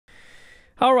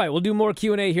All right, we'll do more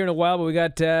Q&A here in a while, but we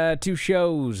got two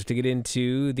shows to get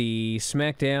into, the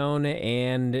SmackDown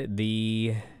and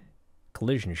the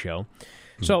Collision show.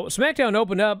 So SmackDown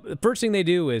opened up. The first thing they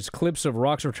do is clips of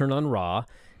Rock's return on Raw,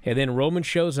 and then Roman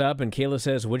shows up, and Kayla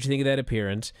says, "What'd you think of that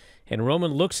appearance?" And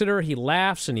Roman looks at her, he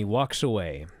laughs, and he walks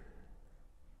away.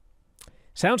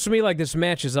 Sounds to me like this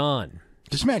match is on.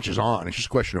 This match is on. It's just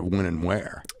a question of when and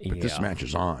where. But Yeah. this match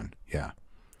is on, yeah.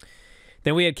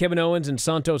 Then we had Kevin Owens and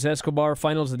Santos Escobar,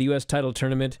 finals of the U.S. title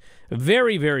tournament.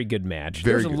 Very, very good match.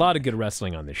 There's a lot of good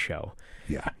wrestling on this show.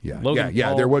 Yeah. Logan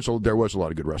Paul, there was a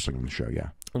lot of good wrestling on the show, yeah.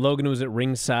 Logan was at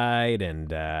ringside and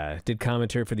did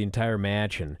commentary for the entire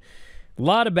match. And a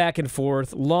lot of back and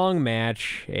forth, long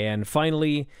match. And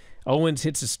finally, Owens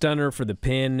hits a stunner for the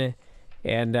pin.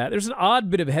 And there's an odd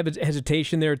bit of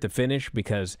hesitation there at the finish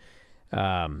because he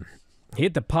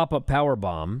hit the pop-up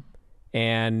powerbomb.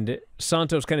 And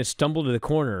Santos kind of stumbled to the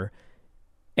corner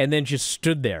and then just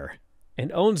stood there.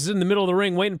 And Owens is in the middle of the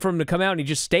ring waiting for him to come out, and he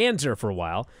just stands there for a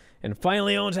while. And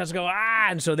finally Owens has to go,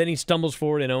 and so then he stumbles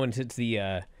forward, and Owens hits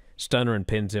the stunner and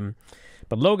pins him.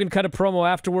 But Logan cut a promo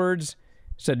afterwards,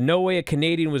 said no way a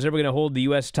Canadian was ever going to hold the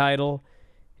U.S. title.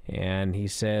 And he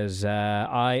says,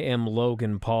 I am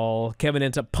Logan Paul. Kevin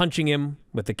ends up punching him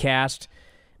with the cast,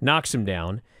 knocks him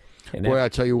down. And boy, I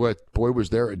tell you what, boy,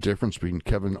 was there a difference between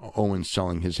Kevin Owens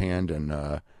selling his hand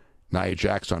and Nia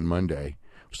Jax on Monday.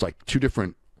 It was like two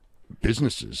different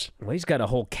businesses. Well, he's got a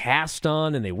whole cast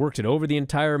on, and they worked it over the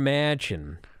entire match,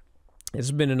 and this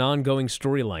has been an ongoing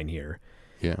storyline here.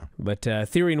 Yeah. But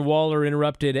Theory and Waller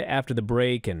interrupted after the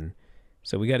break, and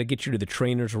so we got to get you to the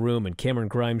trainer's room, and Cameron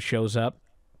Grimes shows up,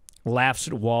 laughs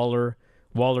at Waller.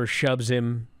 Waller shoves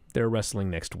him. They're wrestling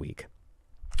next week.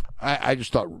 I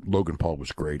just thought Logan Paul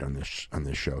was great on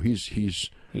this show. He's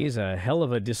a hell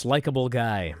of a dislikable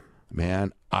guy.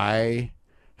 Man, I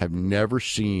have never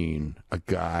seen a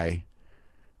guy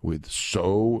with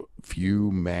so few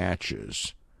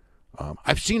matches.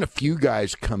 I've seen a few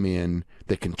guys come in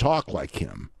that can talk like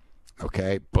him,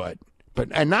 okay, but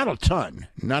and not a ton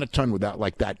without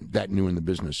like that new in the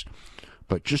business,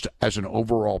 but just as an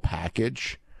overall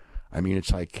package, I mean,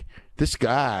 it's like this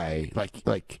guy,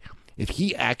 like. If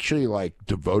he actually like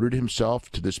devoted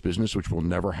himself to this business, which will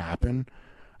never happen,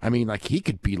 I mean, like he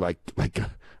could be like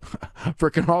a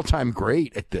freaking all-time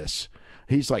great at this.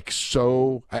 He's like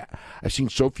so. I've seen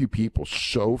so few people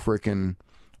so freaking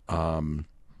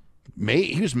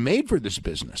made. He was made for this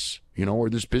business, you know, or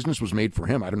this business was made for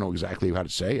him. I don't know exactly how to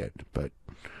say it, but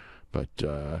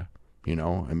you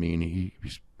know, I mean,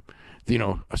 he's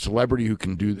a celebrity who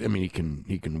can do. I mean,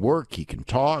 he can work, he can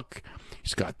talk,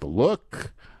 he's got the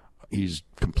look. He's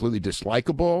completely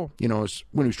dislikable. You know,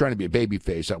 when he was trying to be a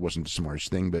babyface, that wasn't the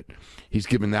smartest thing, but he's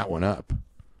given that one up.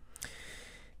 I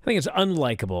think it's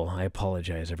unlikable. I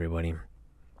apologize, everybody.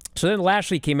 So then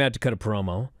Lashley came out to cut a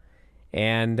promo,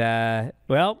 and,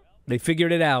 well, they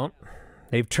figured it out.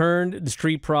 They've turned the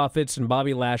Street Profits and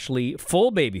Bobby Lashley full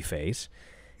babyface.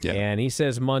 Yeah. And he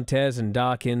says Montez and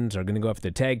Dawkins are going to go after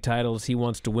the tag titles. He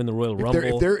wants to win the Royal Rumble.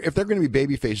 If they're going to be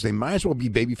babyfaces, they might as well be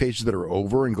babyfaces that are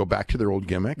over and go back to their old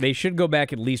gimmick. They should go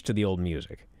back at least to the old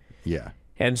music. Yeah.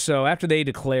 And so after they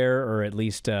declare, or at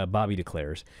least Bobby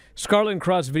declares, Scarlett and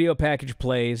Cross video package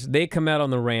plays. They come out on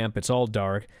the ramp. It's all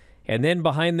dark. And then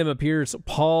behind them appears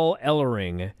Paul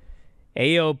Ellering.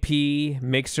 AOP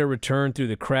makes their return through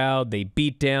the crowd. They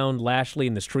beat down Lashley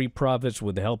and the Street Profits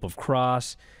with the help of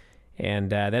Cross.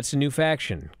 And that's a new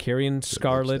faction. Karrion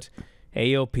Scarlett,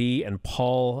 AOP, and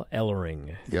Paul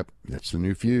Ellering. Yep, that's the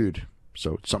new feud.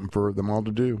 So it's something for them all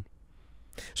to do.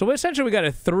 So essentially we got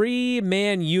a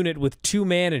 3-man unit with 2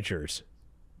 managers.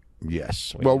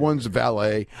 Yes. Well, one's a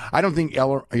valet. I don't think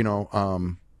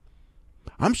I'm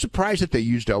surprised that they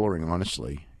used Ellering,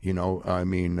 honestly. You know, I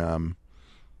mean, and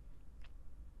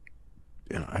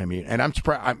I'm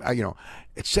surprised.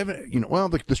 It's 7. Well,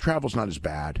 this travel's not as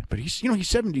bad, but he's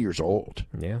 70 years old.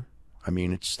 Yeah. I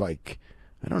mean, it's like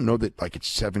I don't know that like at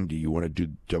 70 you want to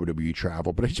do WWE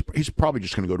travel, but he's probably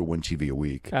just going to go to 1 TV a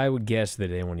week. I would guess that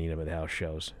they won't need him at house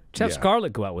shows. Just have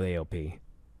Scarlett go out with AOP.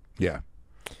 Yeah.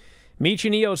 Michi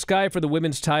and Io Sky for the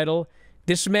women's title.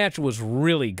 This match was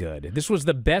really good. This was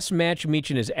the best match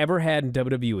Michin has ever had in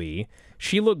WWE.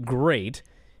 She looked great.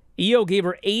 Io gave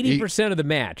her 80% of the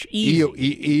match.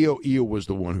 Io was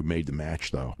the one who made the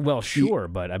match, though. Well, sure,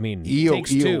 but I mean,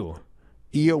 takes 2.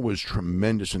 Io was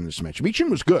tremendous in this match. Michin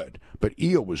was good, but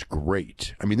Io was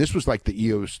great. I mean, this was like the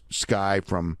Io Sky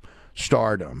from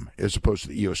Stardom as opposed to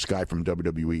the Io Sky from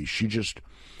WWE. She just,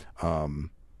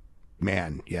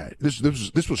 man, yeah,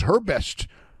 this was her best.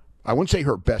 I wouldn't say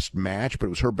her best match, but it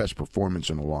was her best performance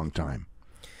in a long time.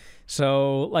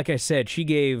 So, like I said, she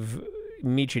gave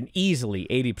Michin easily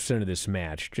 80% of this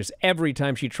match. Just every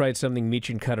time she tried something,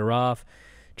 Michin cut her off.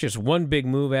 Just one big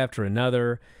move after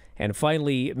another. And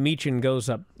finally, Michin goes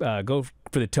up, go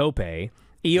for the tope.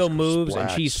 Io moves, and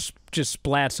she just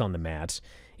splats on the mats.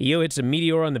 Io hits a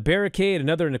meteor on the barricade,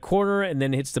 another in the corner, and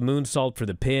then hits the moonsault for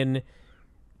the pin.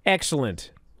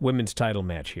 Excellent women's title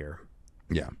match here.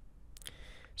 Yeah.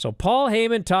 So Paul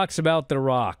Heyman talks about The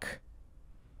Rock.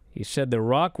 He said The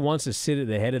Rock wants to sit at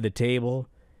the head of the table.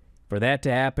 For that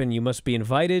to happen, you must be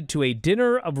invited to a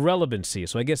dinner of relevancy.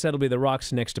 So I guess that'll be The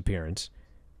Rock's next appearance,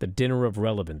 the dinner of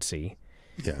relevancy.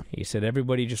 Yeah. He said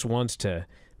everybody just wants to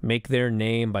make their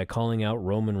name by calling out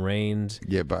Roman Reigns.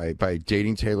 Yeah, by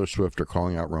dating Taylor Swift or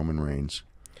calling out Roman Reigns.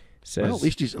 Says, well,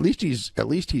 at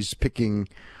least he's picking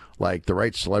like the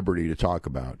right celebrity to talk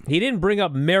about. He didn't bring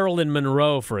up Marilyn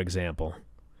Monroe, for example.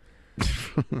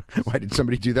 Why did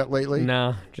somebody do that lately?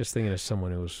 No, just thinking of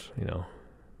someone who was, a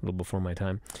little before my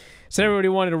time. Said everybody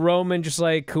wanted a Roman, just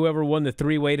like whoever won the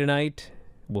three-way tonight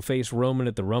will face Roman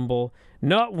at the Rumble.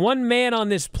 Not one man on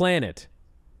this planet.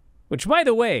 Which, by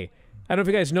the way, I don't know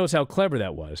if you guys notice how clever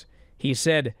that was. He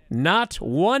said, not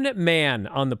one man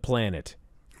on the planet.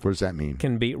 What does that mean?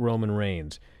 Can beat Roman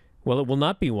Reigns. Well, it will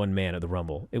not be one man at the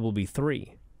Rumble. It will be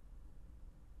three.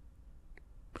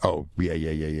 Oh,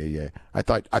 yeah. I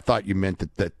thought you meant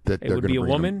that it would be a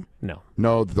woman?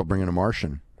 No, they'll bring in a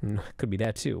Martian. Could be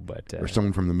that too, but or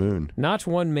someone from the moon. Not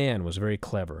one man was very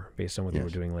clever based on what they were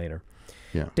doing later.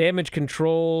 Yeah. Damage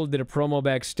Control did a promo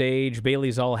backstage.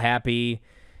 Bayley's all happy,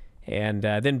 and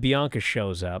then Bianca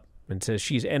shows up and says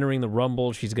she's entering the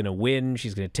Rumble. She's going to win.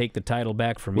 She's going to take the title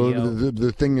back from Io. Well,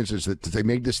 the thing is that they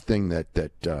made this thing that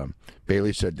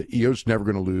Bayley said that Io's never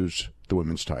going to lose the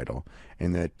women's title,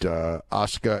 and that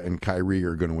Asuka and Kyrie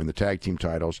are going to win the tag team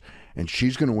titles, and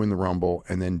she's going to win the Rumble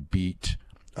and then beat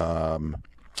what's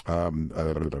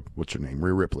her name,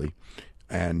 Rhea Ripley,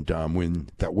 and win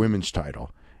that women's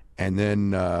title. And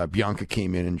then Bianca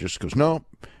came in and just goes, no,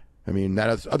 I mean,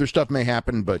 that other stuff may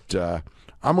happen, but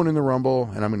I'm winning the Rumble,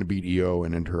 and I'm going to beat Io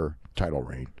and end her title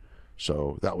reign.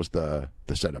 So that was the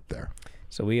setup there.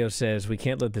 So Io says, we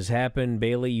can't let this happen.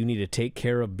 Bayley, you need to take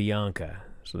care of Bianca.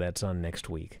 So that's on next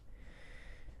week.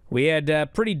 We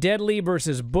had Pretty Deadly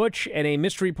versus Butch and a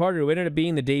mystery partner who ended up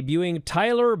being the debuting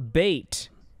Tyler Bate.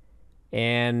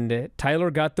 And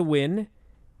Tyler got the win.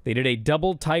 They did a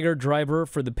double Tiger Driver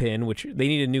for the pin, which they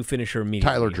need a new finisher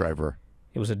immediately. Tyler Driver.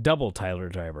 It was a double Tyler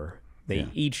Driver. They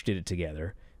each did it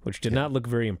together, which did not look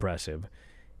very impressive.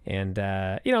 And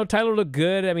Tyler looked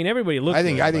good. I mean, everybody looked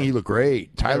good. I think he looked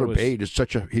great. Tyler Bate is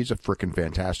he's a freaking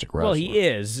fantastic wrestler. Well, he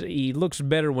is. He looks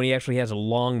better when he actually has a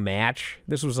long match.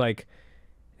 This was like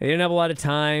they didn't have a lot of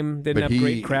time, didn't have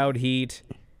great crowd heat.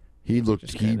 He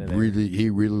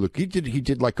really looked. He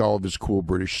did like all of his cool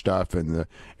British stuff and the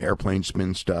airplane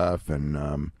spin stuff, and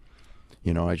I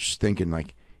was just thinking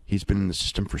like he's been in the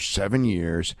system for 7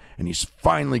 years, and he's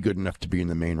finally good enough to be in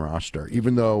the main roster.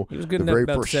 Even though he was good enough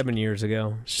about 7 years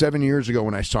ago. 7 years ago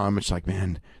when I saw him, it's like,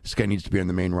 man, this guy needs to be on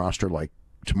the main roster like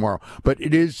tomorrow. But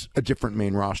it is a different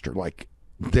main roster. Like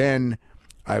then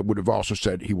I would have also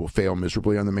said he will fail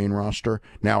miserably on the main roster.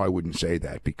 Now I wouldn't say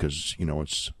that because,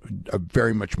 it's a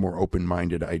very much more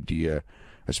open-minded idea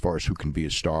as far as who can be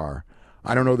a star.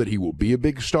 I don't know that he will be a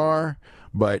big star,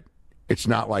 but it's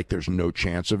not like there's no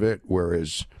chance of it,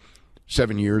 whereas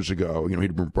 7 years ago,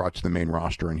 he'd been brought to the main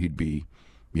roster and he'd be,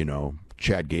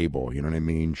 Chad Gable, you know what I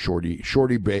mean?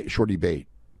 Shorty Bate.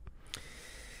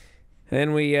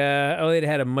 Then they'd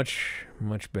had a much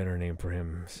better name for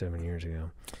him 7 years ago.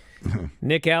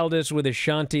 Nick Aldis with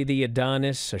Ashanti the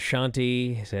Adonis.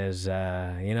 Ashanti says,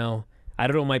 I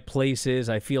don't know what my place is.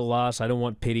 I feel lost. I don't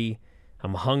want pity.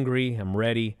 I'm hungry. I'm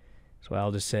ready. So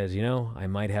Aldis says, I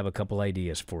might have a couple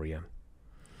ideas for you.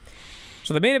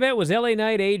 So the main event was LA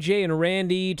Knight, AJ, and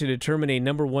Randy to determine a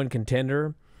 #1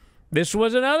 contender. This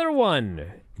was another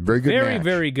one. Very good match.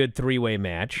 Very good three-way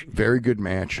match. Very good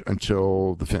match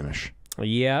until the finish.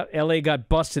 Yeah, LA got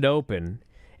busted open.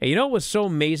 And you know what was so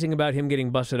amazing about him getting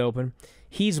busted open?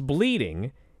 He's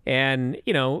bleeding, and,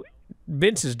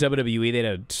 Vince's WWE, they'd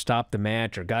have stopped the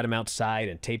match or got him outside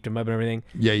and taped him up and everything.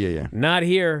 Yeah. Not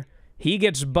here. He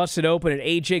gets busted open, and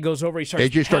AJ goes over. He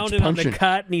starts pounding on the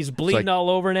cut, and he's bleeding all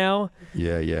over now.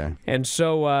 Yeah. And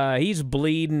so he's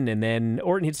bleeding, and then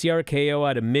Orton hits the RKO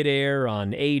out of midair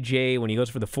on AJ when he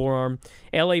goes for the forearm.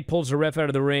 LA pulls the ref out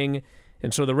of the ring,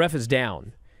 and so the ref is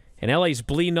down. And LA's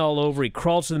bleeding all over. He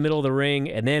crawls to the middle of the ring,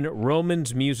 and then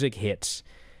Roman's music hits.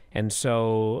 And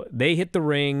so they hit the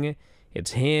ring.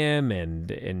 It's him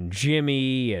and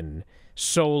Jimmy and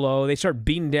Solo. They start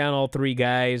beating down all three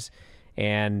guys.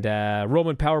 And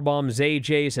Roman powerbombs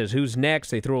AJ, says, who's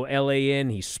next? They throw LA in.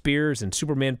 He spears, and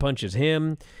Superman punches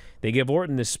him. They give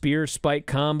Orton the spear spike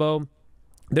combo.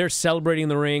 They're celebrating in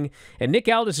the ring. And Nick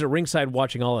Aldis is at ringside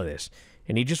watching all of this.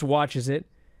 And he just watches it.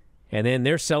 And then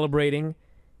they're celebrating.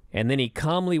 And then he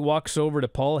calmly walks over to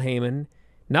Paul Heyman.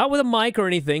 Not with a mic or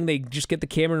anything. They just get the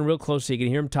camera in real close so you can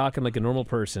hear him talking like a normal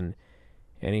person.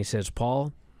 And he says,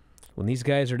 Paul, when these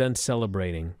guys are done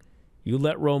celebrating, you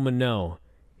let Roman know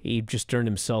he just earned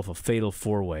himself a fatal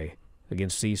four-way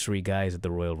against these three guys at the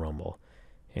Royal Rumble.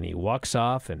 And he walks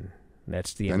off, and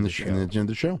that's the end of the show. And that's the end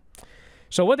of the show.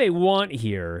 So what they want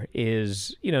here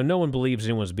is, no one believes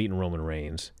anyone's beaten Roman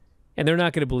Reigns. And they're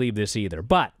not going to believe this either.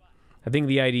 But I think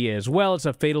the idea is, well, it's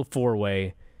a fatal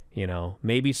four-way.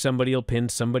 Maybe somebody will pin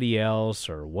somebody else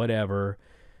or whatever.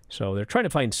 So they're trying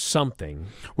to find something.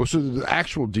 Well, so the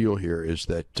actual deal here is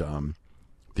that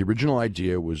the original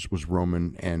idea was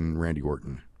Roman and Randy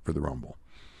Orton for the Rumble.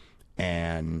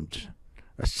 And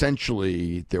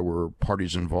essentially there were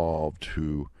parties involved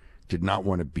who did not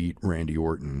want to beat Randy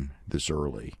Orton this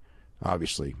early,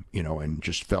 obviously, and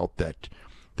just felt that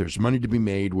there's money to be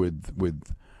made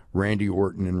with Randy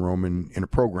Orton and Roman in a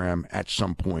program at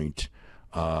some point,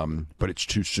 but it's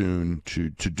too soon to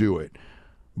do it.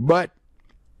 But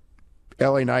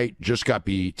LA Knight just got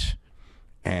beat,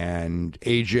 and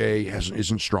AJ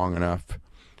isn't strong enough.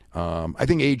 I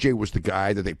think AJ was the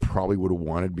guy that they probably would have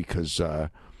wanted because,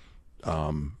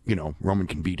 Roman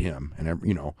can beat him,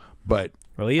 and but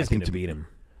well, he is going to beat him.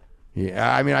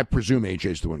 Yeah, I mean, I presume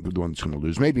AJ's the one that's going to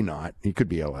lose. Maybe not. He could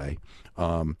be LA.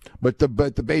 But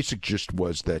the basic gist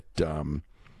was that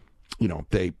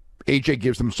AJ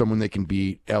gives them someone they can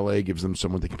beat. LA gives them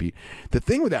someone they can beat. The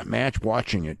thing with that match,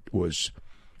 watching it, was,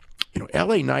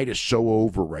 LA Knight is so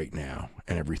over right now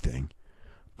and everything,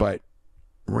 but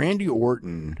Randy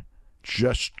Orton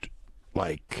just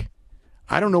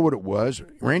I don't know what it was.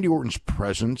 Randy Orton's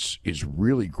presence is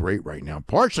really great right now,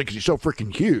 partially because he's so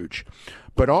freaking huge,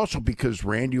 but also because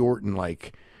Randy Orton,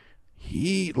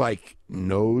 he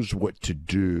knows what to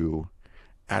do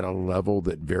at a level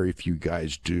that very few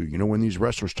guys do. When these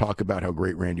wrestlers talk about how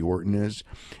great Randy Orton is,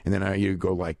 and then you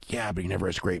go yeah, but he never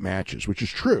has great matches, which is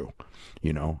true.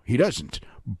 He doesn't.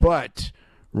 But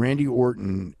Randy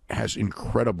Orton has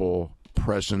incredible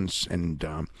presence, and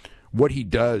what he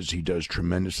does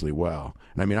tremendously well.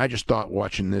 And I mean, I just thought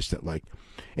watching this that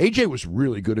AJ was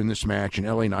really good in this match, and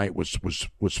LA Knight was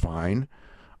fine.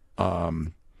 But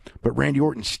Randy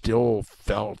Orton still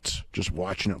felt, just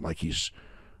watching it, like he's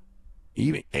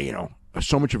even,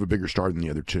 so much of a bigger star than the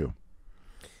other two.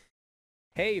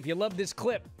 Hey, if you love this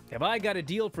clip, have I got a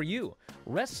deal for you?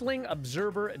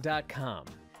 WrestlingObserver.com.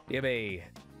 Do you have a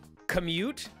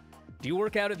commute? Do you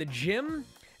work out at the gym?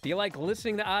 Do you like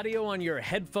listening to audio on your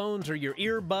headphones or your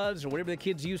earbuds or whatever the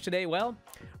kids use today? Well,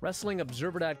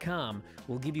 WrestlingObserver.com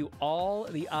will give you all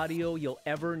the audio you'll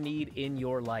ever need in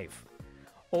your life.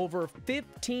 Over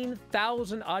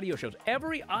 15,000 audio shows.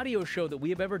 Every audio show that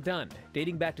we have ever done,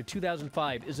 dating back to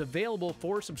 2005, is available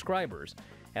for subscribers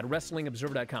at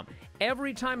WrestlingObserver.com.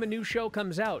 Every time a new show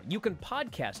comes out, you can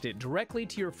podcast it directly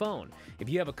to your phone. If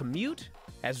you have a commute,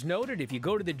 as noted, if you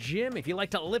go to the gym, if you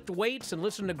like to lift weights and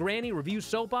listen to Granny review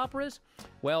soap operas,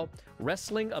 well,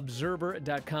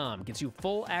 WrestlingObserver.com gets you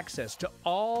full access to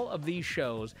all of these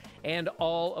shows and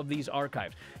all of these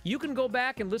archives. You can go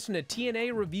back and listen to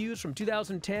TNA reviews from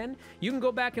 2010. You can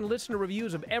go back and listen to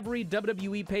reviews of every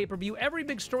WWE pay-per-view, every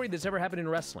big story that's ever happened in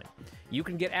wrestling. You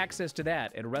can get access to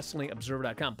that at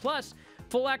WrestlingObserver.com. Plus,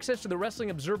 full access to the Wrestling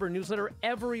Observer newsletter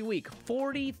every week.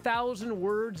 40,000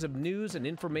 words of news and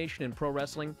information in pro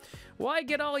wrestling. Why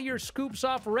get all your scoops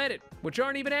off Reddit, which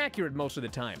aren't even accurate most of the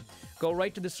time? Go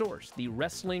right to the source, the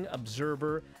Wrestling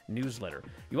Observer newsletter.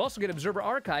 You also get Observer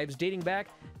archives dating back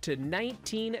to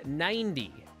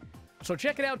 1990. So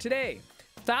check it out today.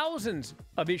 Thousands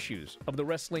of issues of the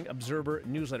Wrestling Observer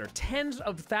newsletter. Tens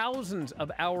of thousands of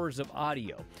hours of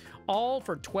audio. All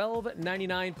for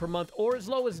 $12.99 per month, or as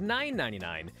low as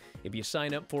 $9.99 if you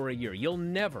sign up for a year. You'll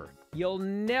never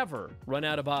run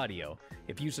out of audio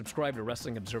if you subscribe to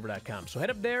WrestlingObserver.com. So head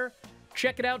up there,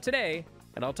 check it out today,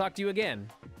 and I'll talk to you again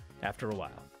after a while.